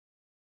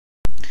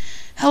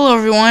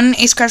everyone,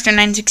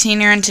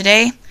 AceCrafter916 here, and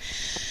today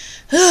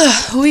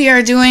we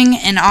are doing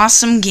an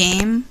awesome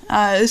game.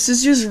 This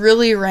is just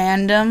really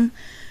random.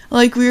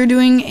 Like, we are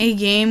doing a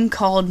game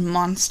called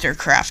Monster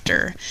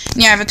Crafter.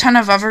 Yeah, I have a ton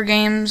of other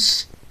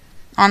games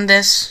on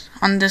this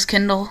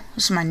Kindle.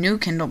 This is my new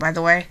Kindle, by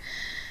the way.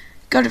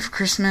 Got it for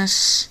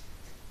Christmas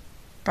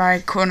by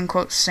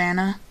quote-unquote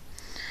Santa.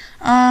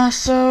 Alright,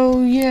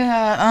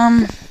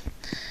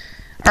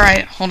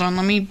 hold on,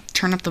 let me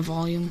turn up the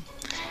volume.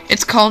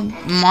 It's called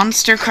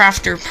Monster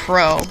Crafter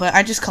Pro, but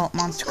I just call it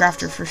Monster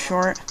Crafter for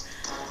short.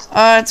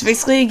 It's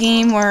basically a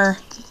game where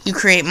you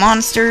create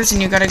monsters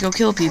and you gotta go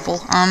kill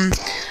people.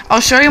 I'll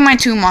show you my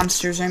two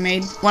monsters I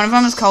made. One of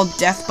them is called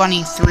Death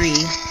Bunny 3.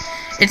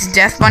 It's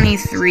Death Bunny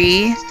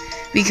 3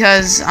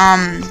 because,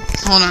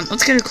 hold on,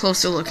 let's get a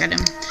closer look at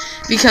him.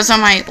 Because on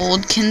my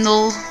old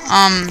Kindle,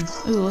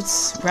 ooh,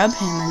 let's rub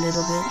him a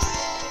little bit.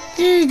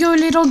 Here you go,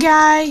 little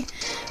guy.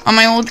 On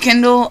my old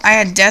Kindle, I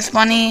had Death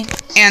Bunny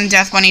and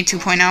Death Bunny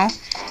 2.0,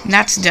 and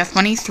that's Death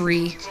Bunny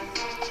 3.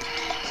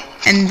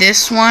 And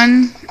this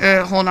one,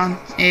 hold on,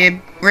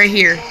 right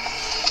here.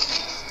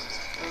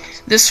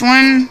 This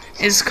one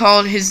is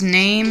called, his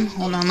name,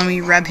 hold on, let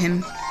me rub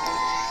him.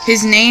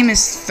 His name is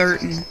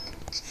Thirten.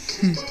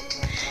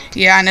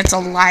 Yeah, and it's a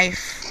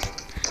life.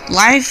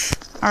 Life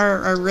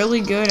are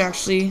really good,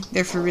 actually.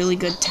 They're for really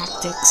good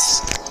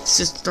tactics. Let's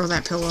just throw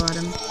that pillow at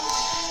him.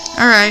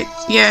 Alright,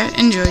 yeah,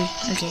 enjoy.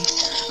 Okay.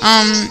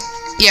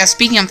 Yeah,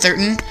 speaking of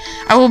Thirten,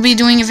 I will be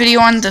doing a video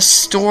on the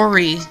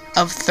story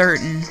of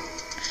Thirten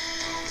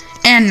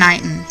and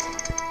Nighten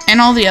and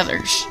all the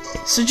others.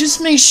 So just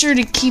make sure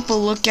to keep a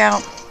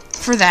lookout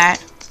for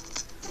that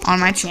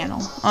on my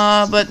channel.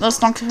 But let's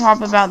not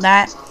talk about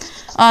that.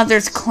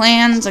 There's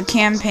clans, a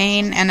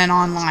campaign, and an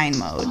online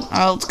mode.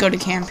 Let's go to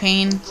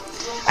campaign.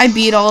 I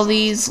beat all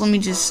these. Let me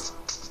just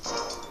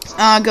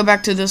go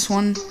back to this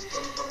one.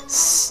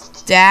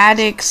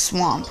 Static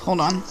Swamp. Hold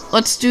on.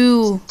 Let's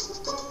do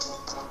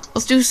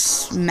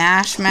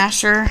Smash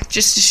Masher,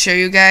 just to show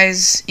you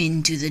guys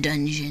into the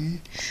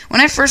dungeon. When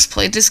I first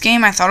played this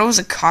game, I thought it was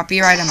a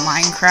copyright of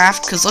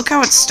Minecraft, because look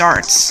how it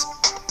starts.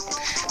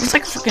 It was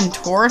like a freaking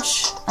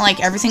torch, and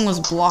like everything was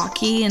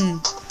blocky,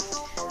 and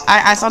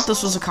I thought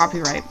this was a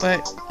copyright,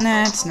 but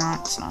nah, it's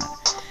not,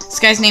 This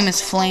guy's name is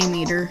Flame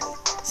Eater.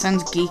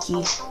 Sounds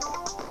geeky.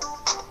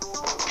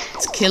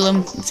 Let's kill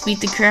him. Let's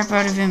beat the crap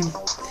out of him.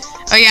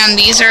 Oh yeah, and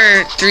these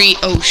are three,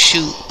 oh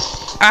shoot.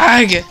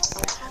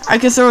 I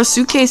could throw a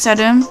suitcase at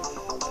him.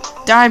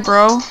 Die,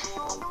 bro.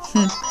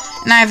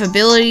 And I have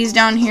abilities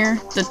down here.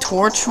 The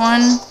torch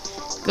one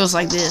goes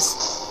like this.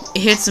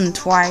 It hits him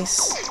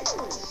twice.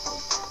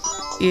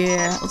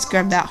 Yeah, let's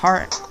grab that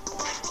heart.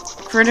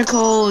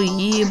 Critical,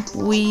 yeah,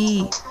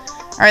 boy.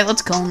 Alright,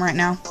 let's kill him right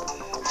now.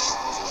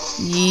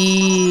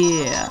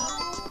 Yeah.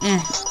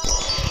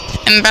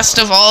 And best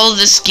of all,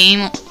 this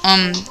game,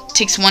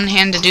 takes one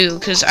hand to do,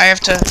 because I have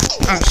to,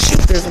 oh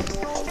shoot, there's a,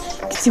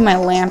 see my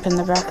lamp in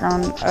the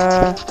background.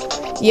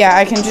 Yeah,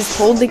 I can just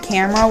hold the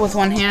camera with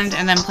one hand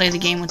and then play the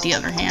game with the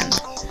other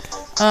hand.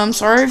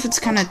 Sorry if it's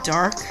kind of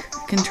dark.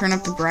 I can turn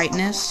up the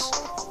brightness.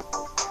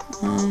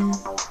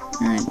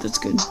 Alright, that's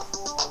good.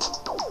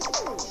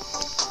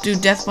 Do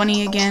Death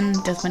Bunny again.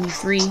 Death Bunny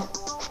 3.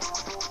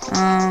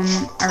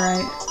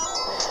 Alright.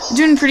 I'm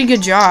doing a pretty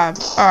good job.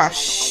 Oh,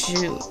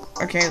 shoot.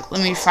 Okay,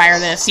 let me fire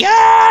this.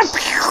 Yeah!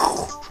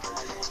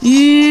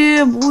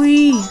 Yeah,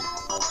 boy!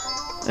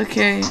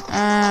 Okay,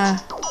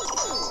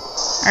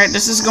 alright,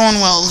 this is going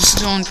well. This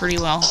is going pretty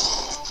well.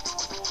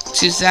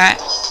 Choose that.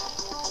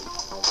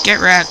 Get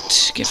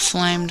wrecked. Get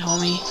flamed,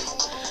 homie.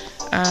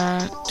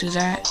 Do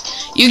that.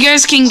 You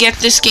guys can get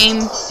this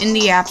game in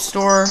the App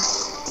Store.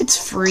 It's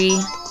free.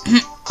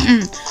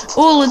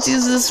 Oh, let's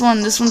use this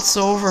one. This one's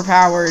so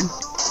overpowered.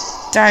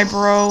 Die,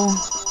 bro.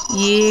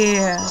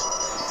 Yeah.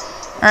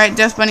 Alright,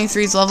 Death Bunny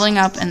 3 is leveling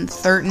up, and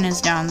Thirten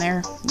is down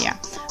there. Yeah.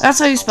 That's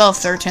how you spell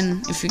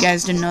Thirten, if you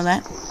guys didn't know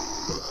that.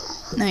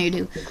 Now you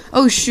do.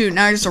 Oh shoot,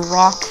 now there's a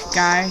rock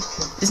guy.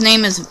 His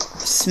name is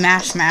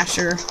Smash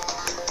Masher.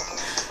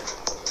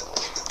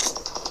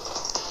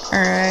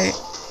 Alright.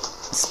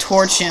 Let's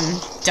torch him.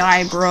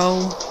 Die,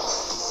 bro.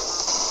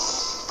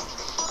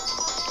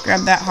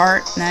 Grab that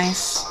heart.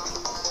 Nice.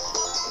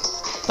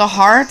 The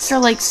hearts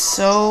are like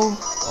so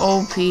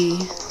OP.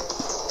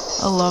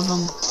 I love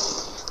them.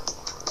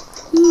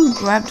 Ooh,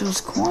 grab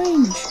those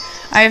coins.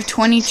 I have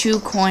 22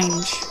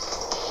 coins.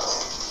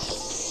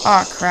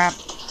 Aw, crap.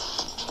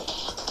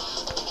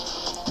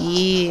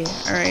 Yeah,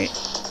 alright.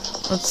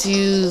 Let's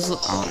use...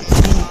 oh,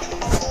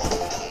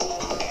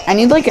 I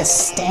need like a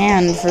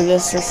stand for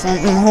this or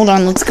something. Hold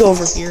on, let's go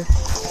over here.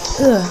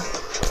 Ugh.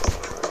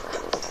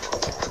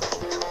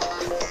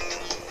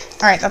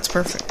 Alright, that's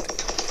perfect.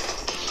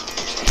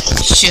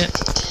 Shit.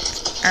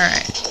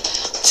 Alright.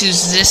 Let's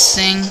use this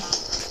thing.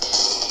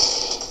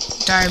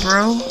 Die,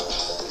 bro.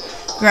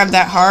 Grab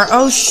that heart.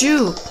 Oh,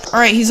 shoot.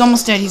 Alright, he's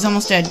almost dead. He's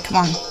almost dead. Come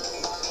on.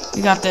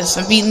 We got this.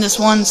 I've beaten this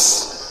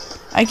once.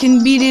 I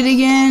can beat it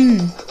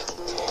again.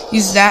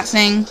 Use that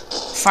thing.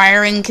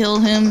 Fire and kill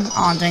him.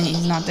 Aw, dang it.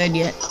 He's not dead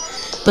yet.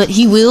 But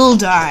he will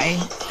die.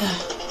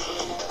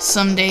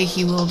 Someday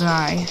he will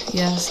die.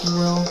 Yes, he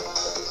will.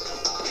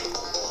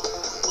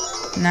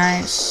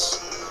 Nice.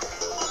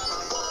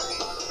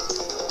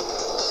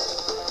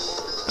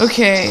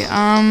 Okay,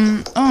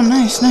 oh,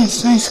 nice.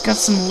 Got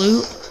some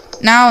loot.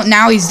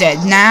 Now he's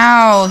dead.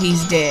 Now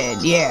he's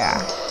dead,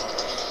 yeah.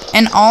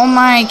 And all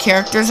my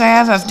characters I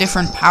have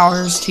different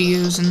powers to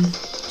use and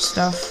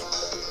stuff.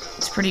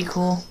 It's pretty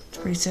cool. It's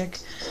pretty sick.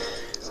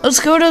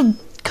 Let's go to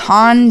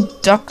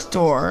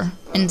Conductor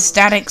in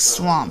Static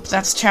Swamp.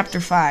 That's chapter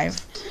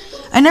 5.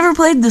 I never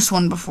played this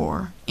one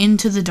before.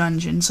 Into the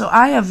dungeon. So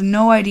I have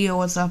no idea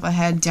what's up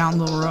ahead down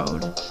the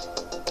road.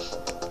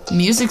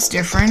 Music's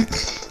different.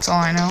 That's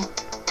all I know.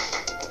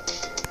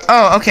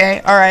 Oh,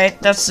 okay. Alright.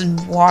 That's in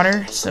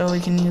water. So we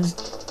can use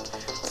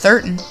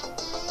thirten.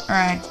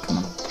 Alright, come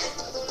on.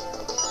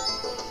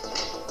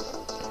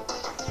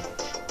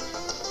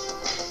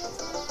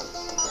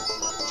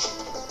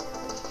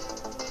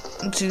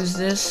 Let's use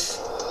this.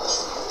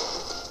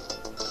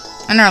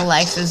 And our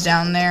life is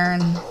down there,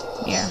 and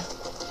yeah.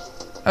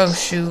 Oh,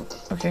 shoot.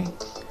 Okay.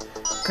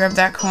 Grab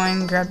that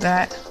coin, grab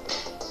that.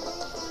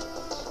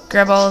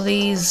 Grab all of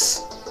these.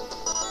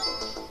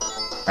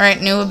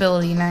 Alright, new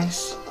ability,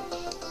 nice.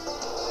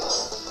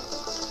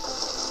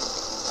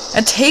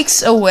 It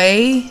takes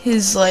away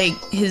his, like,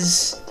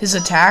 his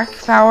attack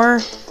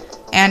power,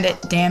 and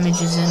it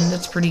damages him.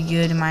 That's pretty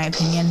good, in my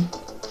opinion.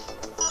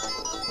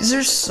 These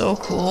are so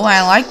cool.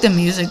 I like the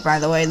music, by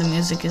the way. The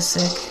music is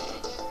sick.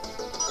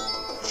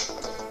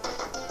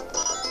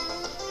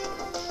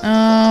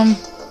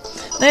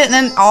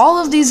 Then all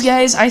of these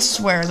guys, I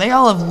swear, they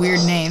all have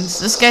weird names.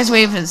 This guy's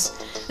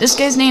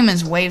name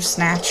is Wave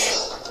Snatch.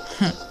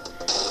 I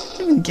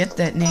didn't even get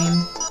that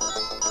name.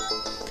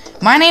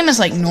 My name is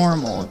like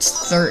normal. It's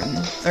thirten.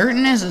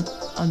 Thirten is a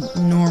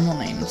normal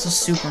name. It's a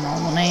super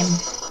normal name.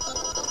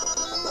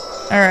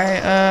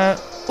 Alright,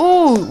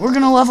 ooh, we're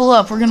gonna level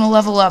up. We're gonna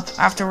level up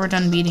after we're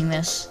done beating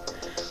this.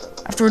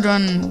 After we're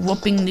done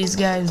whooping these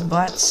guys'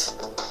 butts.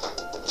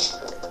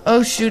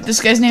 Oh shoot,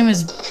 this guy's name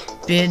is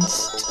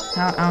Bids.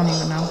 I don't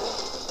even know.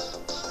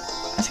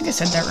 I think I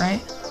said that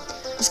right.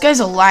 This guy's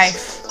a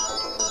life.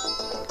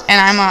 And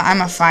I'm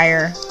a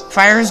fire.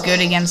 Fire is good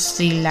against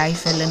the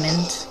life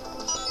element.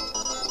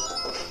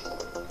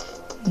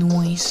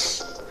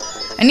 Nice.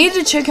 I need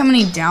to check how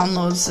many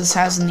downloads this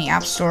has in the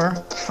App Store.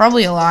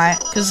 Probably a lot,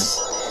 because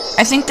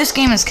I think this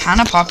game is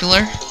kind of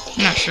popular.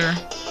 I'm not sure.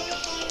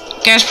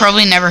 You guys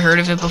probably never heard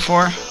of it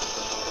before.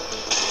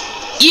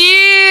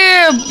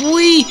 Yeah,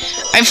 boy!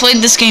 I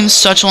played this game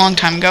such a long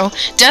time ago.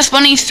 Death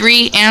Bunny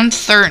 3 and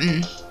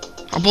thirten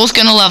are both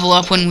gonna level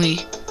up when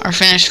we are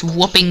finished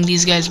whooping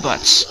these guys'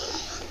 butts.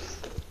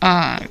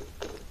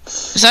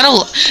 Is that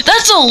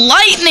that's a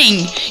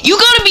lightning! You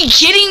gotta be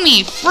kidding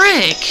me!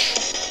 Frick!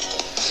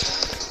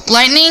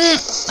 Lightning?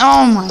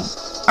 Oh my...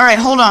 Alright,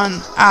 hold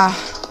on.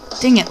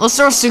 Dang it. Let's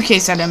throw a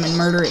suitcase at him and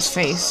murder his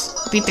face.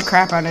 Beat the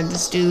crap out of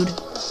this dude.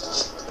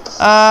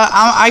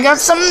 I got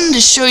something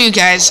to show you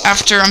guys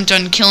after I'm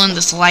done killing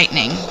this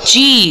lightning.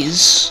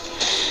 Jeez.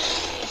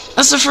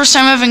 That's the first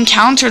time I've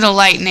encountered a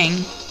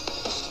lightning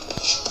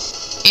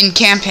in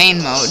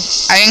campaign mode.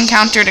 I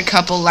encountered a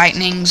couple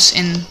lightnings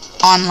in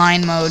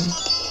online mode.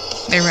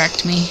 They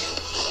wrecked me.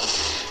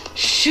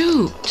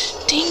 Shoot.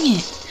 Dang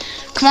it.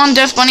 Come on,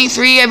 Death Bunny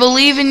 3, I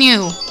believe in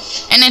you.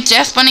 And if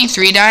Death Bunny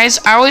 3 dies,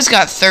 I always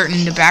got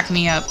thirten to back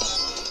me up.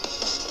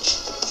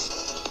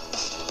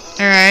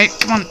 Alright,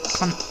 come on.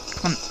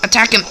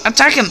 Attack him.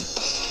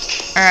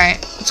 Alright,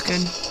 that's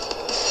good.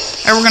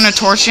 Alright, we're gonna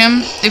torch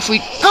him if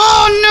we...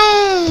 Oh,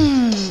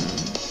 no!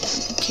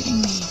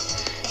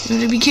 You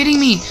gotta be kidding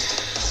me.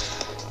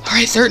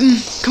 Alright,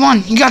 thirten. Come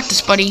on, you got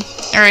this, buddy.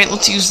 Alright,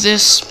 let's use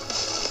this.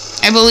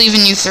 I believe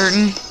in you,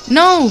 thirten.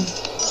 No!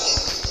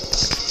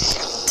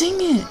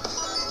 Dang it.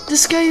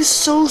 This guy is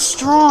so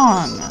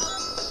strong.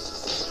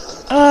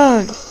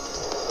 Ugh.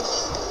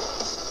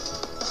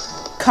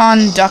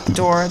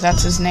 Conductor,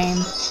 that's his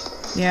name.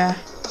 Yeah.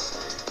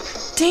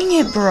 Dang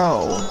it,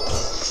 bro.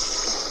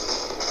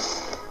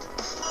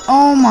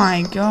 Oh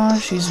my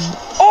gosh, he's...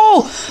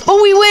 Oh!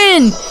 But we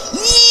win!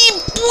 Yee,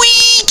 boy!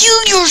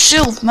 Kill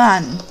yourself,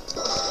 man!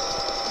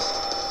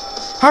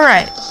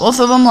 Alright, both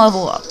of them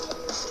level up.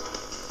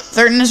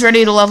 thirten is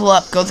ready to level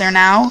up. Go there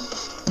now?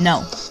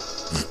 No.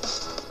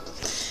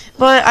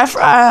 But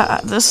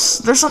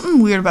there's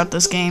something weird about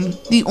this game.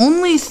 The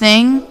only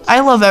thing...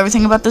 I love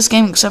everything about this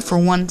game except for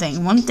one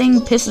thing. One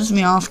thing pisses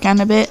me off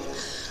kind of bit.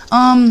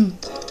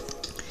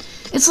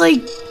 It's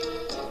like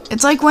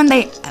when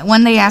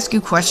they ask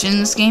you questions in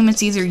this game,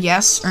 it's either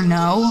yes or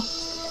no.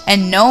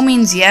 And no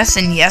means yes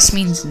and yes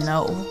means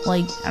no.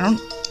 Like, I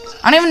don't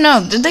even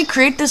know. Did they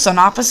create this on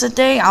opposite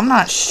day? I'm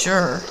not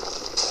sure.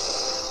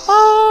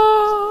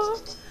 Oh.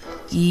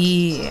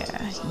 Yeah.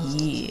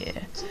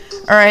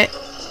 Alright.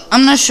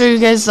 I'm gonna show you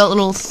guys that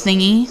little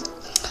thingy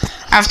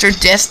after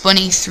Death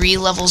Bunny 3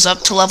 levels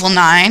up to level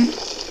 9.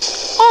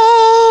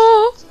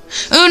 Oh!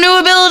 Ooh, new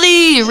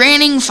ability!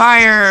 Raining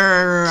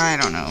fire! I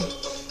don't know.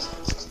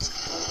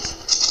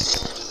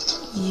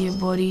 Yeah,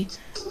 buddy.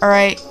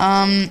 Alright,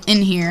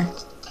 in here.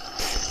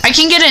 I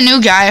can get a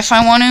new guy if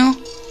I want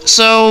to.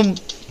 So,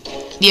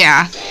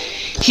 yeah.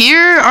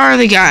 Here are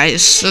the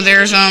guys. So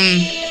there's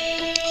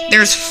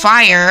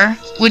fire,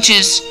 which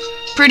is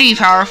pretty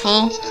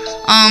powerful.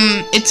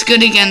 It's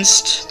good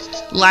against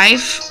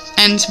life,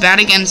 and it's bad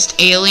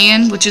against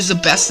alien, which is the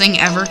best thing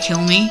ever.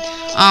 Kill me.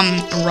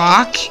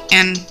 Rock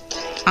and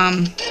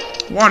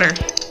water.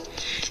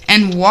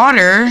 And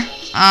water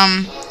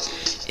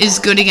is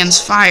good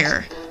against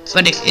fire,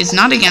 but it is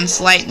not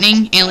against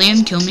lightning,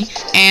 alien, kill me,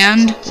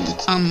 and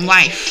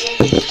life.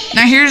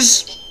 Now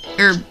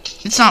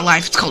it's not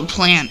life, it's called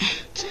plant.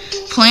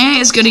 Plant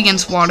is good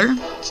against water,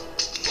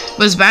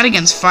 but it's bad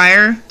against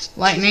fire,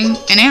 lightning,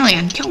 and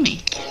alien, kill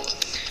me.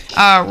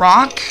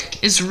 Rock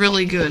is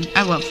really good.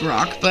 I love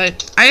rock,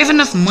 but I have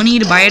enough money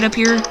to buy it up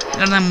here. I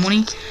don't have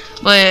money,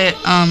 but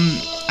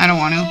I don't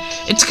want to.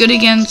 It's good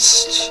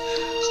against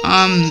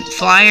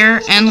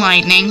fire and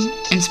lightning,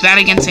 and it's bad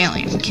against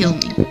alien. Kill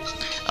me.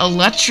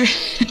 Electric.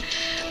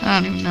 I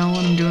don't even know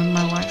what I'm doing with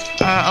my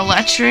life.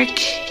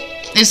 Electric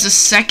is the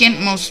second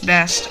most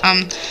best.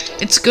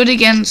 It's good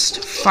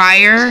against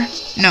fire.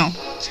 No,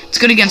 it's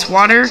good against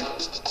water,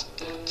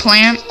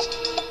 plant,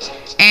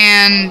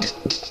 and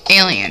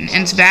alien,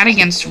 and it's bad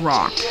against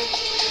rock.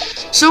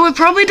 So it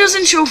probably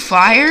doesn't show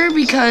fire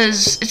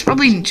because it's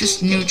probably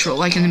just neutral,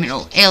 like in the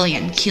middle.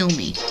 Alien, kill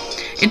me.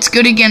 It's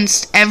good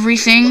against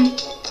everything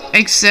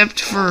except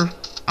for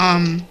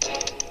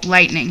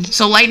lightning.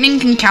 So lightning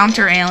can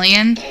counter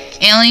alien.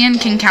 Alien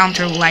can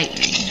counter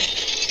lightning.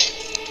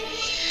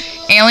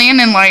 Alien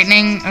and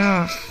lightning.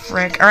 Ugh,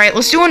 frick. Alright,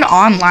 let's do an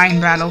online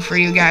battle for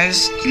you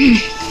guys.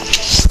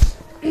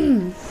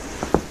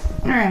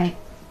 Alright.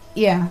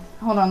 Yeah.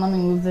 Hold on, let me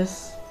move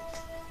this.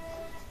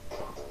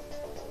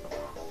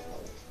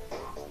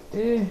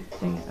 Dang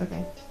it,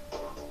 okay.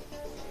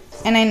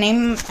 And I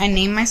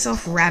name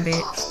myself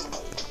Rabbit.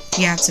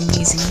 Yeah, it's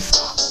amazing.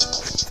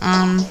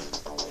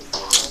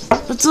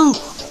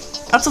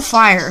 That's a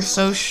fire,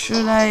 so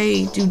should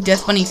I do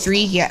Death Bunny 3?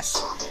 Yes.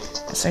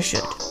 Yes, I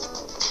should.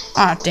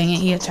 Ah, dang it,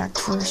 he attacked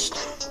first.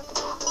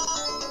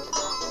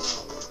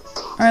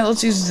 Alright,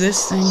 let's use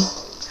this thing.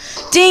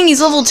 Dang,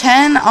 he's level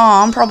 10?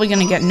 Aw, I'm probably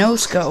gonna get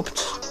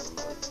no-scoped.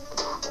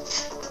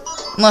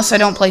 Unless I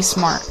don't play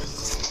smart.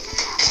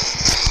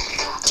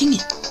 Dang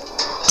it.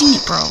 Dang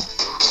it, bro.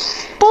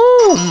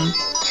 Boom!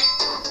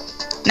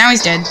 Now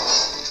he's dead.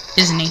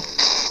 Isn't he?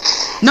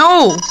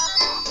 No!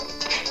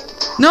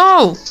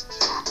 No!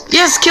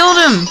 Yes, killed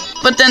him!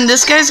 But then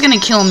this guy's gonna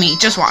kill me.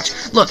 Just watch.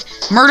 Look.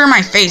 Murder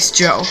my face,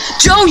 Joe.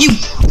 Joe, you...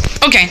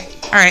 Okay.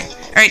 Alright.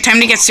 Alright, time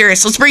to get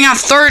serious. Let's bring out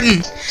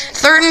Thirten.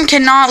 Thirten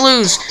cannot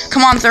lose.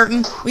 Come on,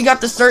 Thirten. We got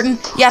this, Thirten.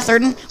 Yeah,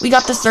 Thirten. We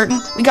got this, Thirten.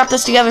 We got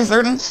this together,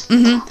 Thirten.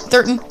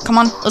 Thirten. Come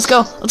on. Let's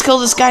go. Let's kill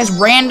this guy's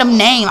random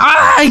name.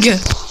 Ah!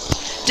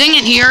 Dang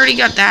it, he already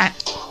got that.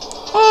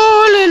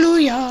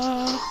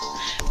 Hallelujah.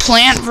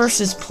 Plant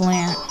versus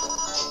plant.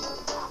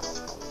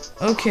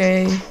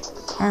 Okay.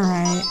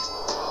 Alright.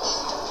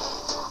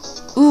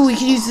 Ooh, we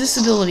can use this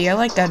ability. I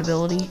like that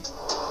ability.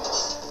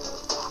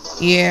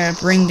 Yeah,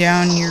 bring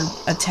down your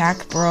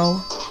attack,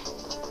 bro.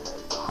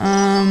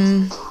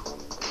 Alright,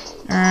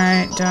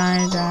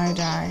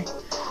 die.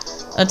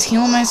 Let's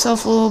heal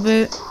myself a little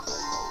bit.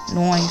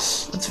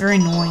 Nice. That's very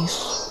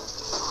nice.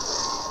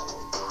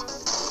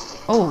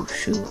 Oh,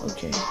 shoot,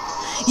 okay.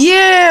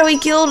 Yeah, we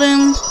killed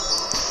him!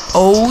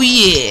 Oh,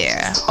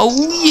 yeah.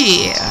 Oh,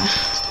 yeah.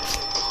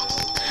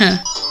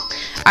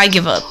 I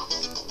give up.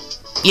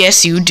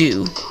 Yes, you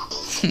do.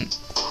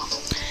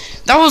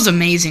 That was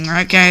amazing,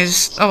 right,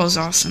 guys? That was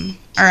awesome.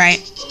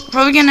 Alright,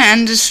 probably gonna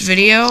end this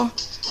video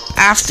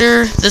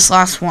after this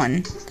last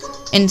one.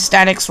 In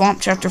Static Swamp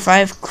Chapter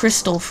 5,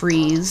 Crystal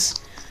Freeze.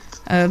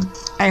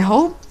 I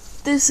hope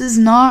this is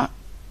not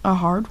a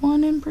hard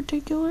one in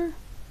particular.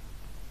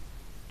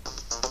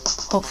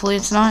 Hopefully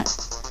it's not.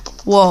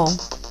 Whoa.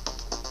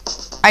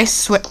 I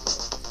swear.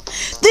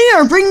 They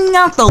are bringing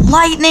out the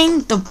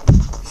lightning.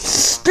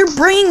 They're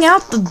bringing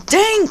out the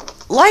dang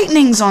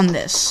lightnings on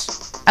this.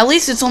 At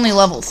least it's only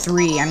level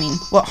 3. I mean,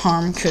 what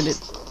harm could it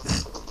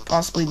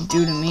possibly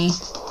do to me?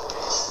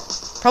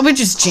 Probably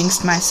just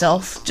jinxed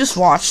myself. Just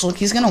watch. Look,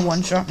 he's gonna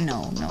one-shot.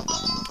 No.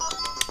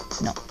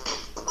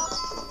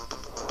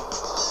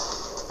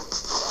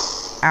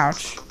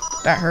 Ouch.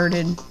 That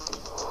hurted.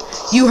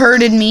 You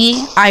hurted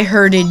me. I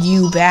hurted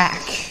you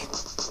back.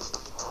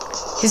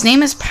 His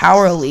name is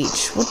Power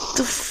Leech. What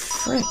the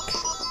frick?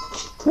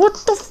 What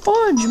the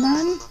fudge,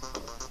 man?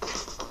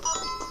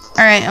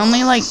 Alright,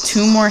 only like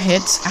 2 more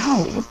hits.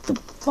 Ow, what the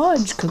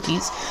fudge,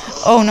 cookies?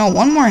 Oh no,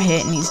 1 more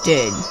hit and he's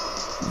dead.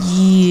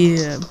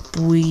 Yeah,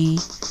 boy.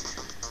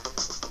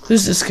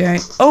 Who's this guy?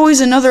 Oh, he's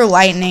another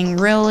lightning,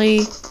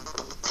 really?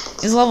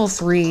 He's level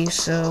 3,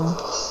 so...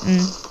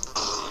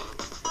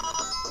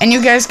 And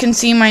you guys can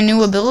see my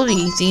new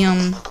ability.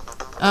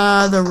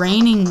 The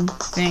raining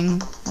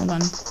thing. Hold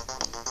on.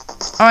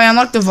 Oh, I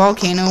unlocked the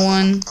volcano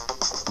one.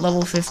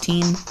 Level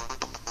 15.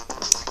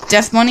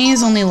 Death Bunny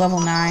is only level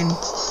 9.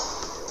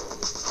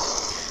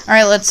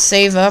 Alright, let's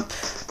save up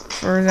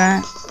for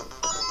that.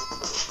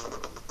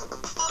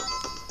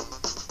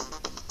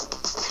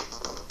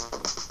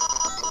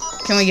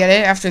 Can we get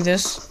it after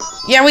this?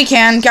 Yeah, we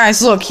can.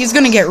 Guys, look. He's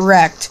gonna get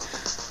wrecked.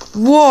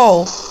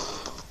 Whoa.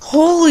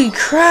 Holy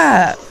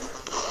crap.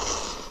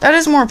 That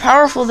is more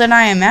powerful than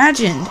I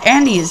imagined.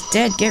 Andy is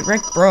dead. Get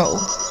wrecked, bro.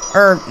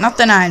 Or, not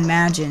than I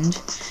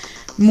imagined.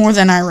 More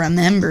than I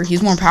remember.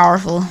 He's more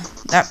powerful.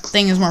 That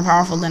thing is more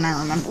powerful than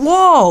I remember.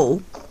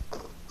 Whoa!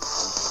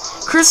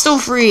 Crystal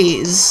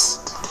Freeze.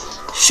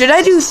 Should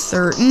I do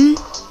thirten?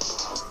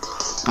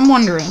 I'm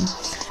wondering.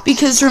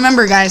 Because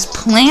remember, guys,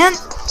 plant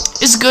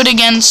is good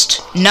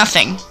against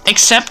nothing.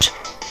 Except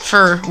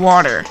for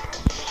water.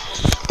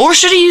 Or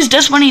should I use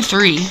Death Bunny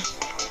 3?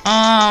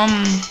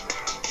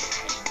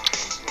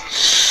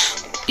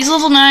 He's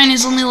level 9,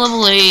 he's only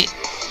level 8.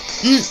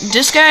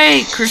 This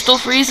guy, Crystal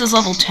Freeze, is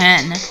level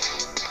 10.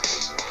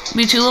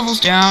 Be 2 levels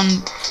down.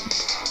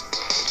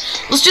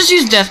 Let's just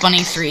use Death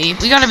Bunny 3.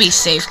 We gotta be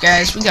safe,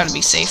 guys. We gotta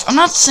be safe. I'm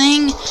not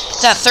saying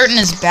that thirten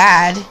is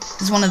bad.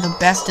 He's one of the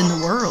best in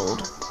the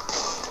world.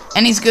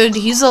 And he's good.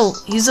 He's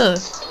a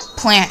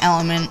plant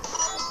element.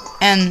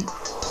 And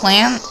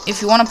plant,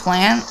 if you want to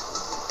plant,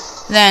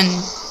 then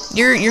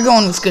you're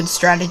going with good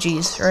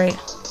strategies, right?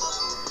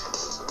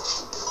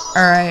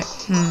 Alright,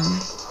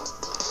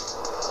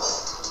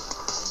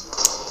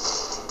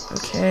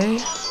 Okay.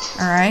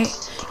 Alright.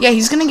 Yeah,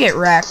 he's gonna get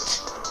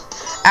wrecked.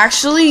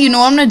 Actually, you know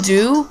what I'm gonna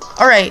do?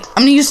 Alright,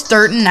 I'm gonna use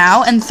thirten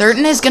now, and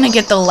thirten is gonna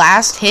get the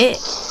last hit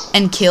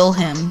and kill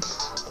him.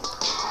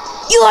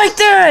 You like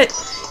that?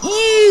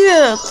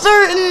 Yeah,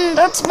 thirten,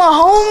 that's my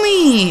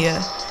homie.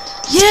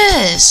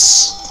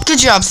 Yes. Good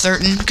job,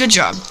 thirten. Good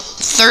job.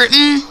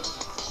 Thirten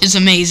is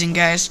amazing,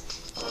 guys.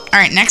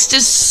 Alright, next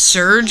is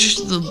Surge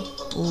the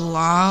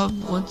Blob.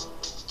 What?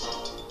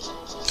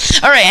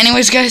 Alright,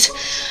 anyways, guys.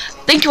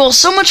 Thank you all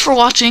so much for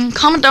watching.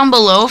 Comment down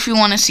below if you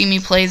want to see me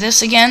play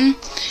this again.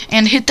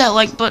 And hit that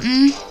like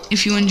button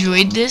if you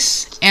enjoyed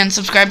this. And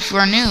subscribe if you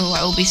are new.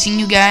 I will be seeing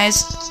you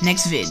guys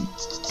next vid.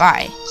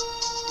 Bye.